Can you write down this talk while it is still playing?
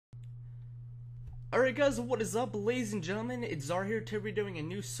Alright guys, what is up ladies and gentlemen, it's Zar here. Today we're doing a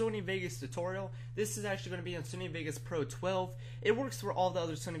new Sony Vegas tutorial. This is actually going to be on Sony Vegas Pro 12. It works for all the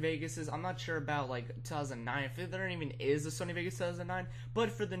other Sony Vegases. I'm not sure about like 2009, if there even is a Sony Vegas 2009,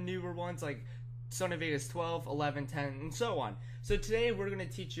 but for the newer ones like Sony Vegas 12, 11, 10, and so on. So today we're going to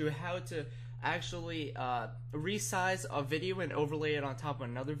teach you how to actually resize a video and overlay it on top of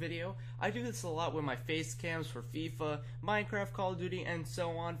another video. I do this a lot with my face cams for FIFA, Minecraft, Call of Duty, and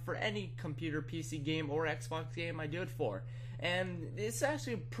so on. For any computer, PC game, or Xbox game I do it for. And it's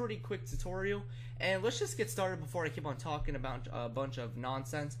actually a pretty quick tutorial, and let's just get started before I keep on talking about a bunch of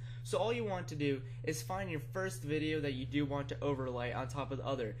nonsense. So all you want to do is find your first video that you do want to overlay on top of the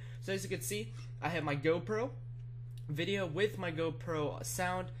other. So as you can see, I have my GoPro video with my GoPro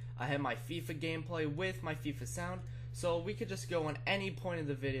sound. I have my FIFA gameplay with my FIFA sound. So we could just go on any point of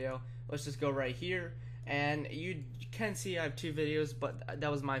the video. Let's just go right here, and you can see I have two videos, but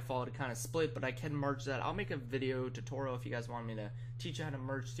that was my fault to kind of split, but I can merge that. I'll make a video tutorial if you guys want me to teach you how to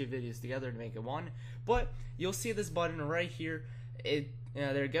merge two videos together to make it one. But you'll see this button right here. There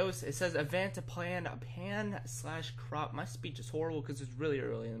it goes. It says event to pan/crop. My speech is horrible because it's really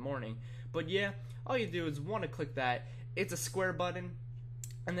early in the morning. But yeah, all you do is want to click that. It's a square button.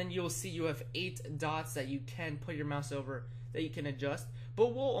 And then you'll see you have 8 dots that you can put your mouse over that you can adjust.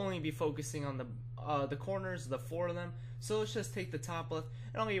 But we'll only be focusing on the corners, the 4 of them. So let's just take the top left,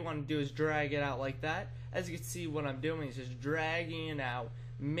 and all you want to do is drag it out like that. As you can see, what I'm doing is just dragging it out,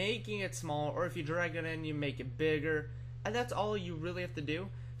 making it small, or if you drag it in, you make it bigger. And that's all you really have to do.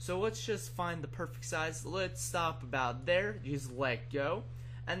 So let's just find the perfect size. Let's stop about there. Just let go.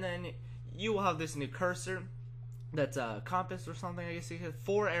 And then you will have this new cursor. That's a compass or something, I guess you could.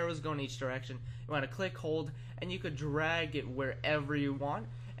 4 arrows going each direction. You want to click, hold, and you could drag it wherever you want.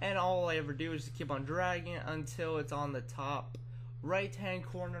 And all I ever do is just keep on dragging it until it's on the top right hand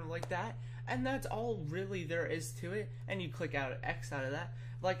corner like that. And that's all really there is to it. And you click out X out of that.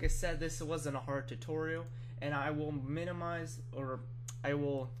 Like I said, this wasn't a hard tutorial, and I will minimize, or I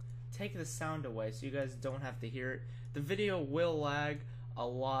will take the sound away so you guys don't have to hear it. The video will lag a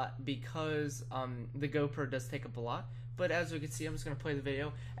lot because the GoPro does take up a lot, but as you can see, I'm just going to play the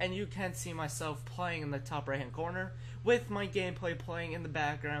video, and you can see myself playing in the top right hand corner with my gameplay playing in the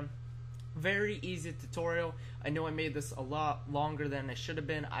background. Very easy tutorial. I know I made this a lot longer than it should have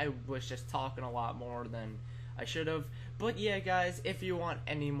been. I was just talking a lot more than I should have. But yeah guys, if you want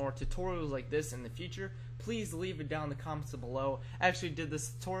any more tutorials like this in the future, please leave it down in the comments below. I actually did this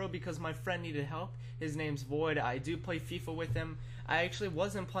tutorial because my friend needed help. His name's Void. I do play FIFA with him. I actually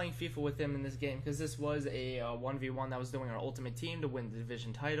wasn't playing FIFA with him in this game because this was a 1v1 that was doing our ultimate team to win the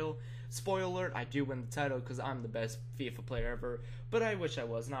division title. Spoiler alert, I do win the title because I'm the best FIFA player ever, but I wish I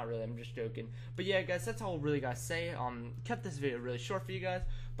was. Not really, I'm just joking. But yeah guys, that's all I really gotta say. Kept this video really short for you guys,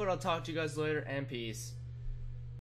 but I'll talk to you guys later, and peace.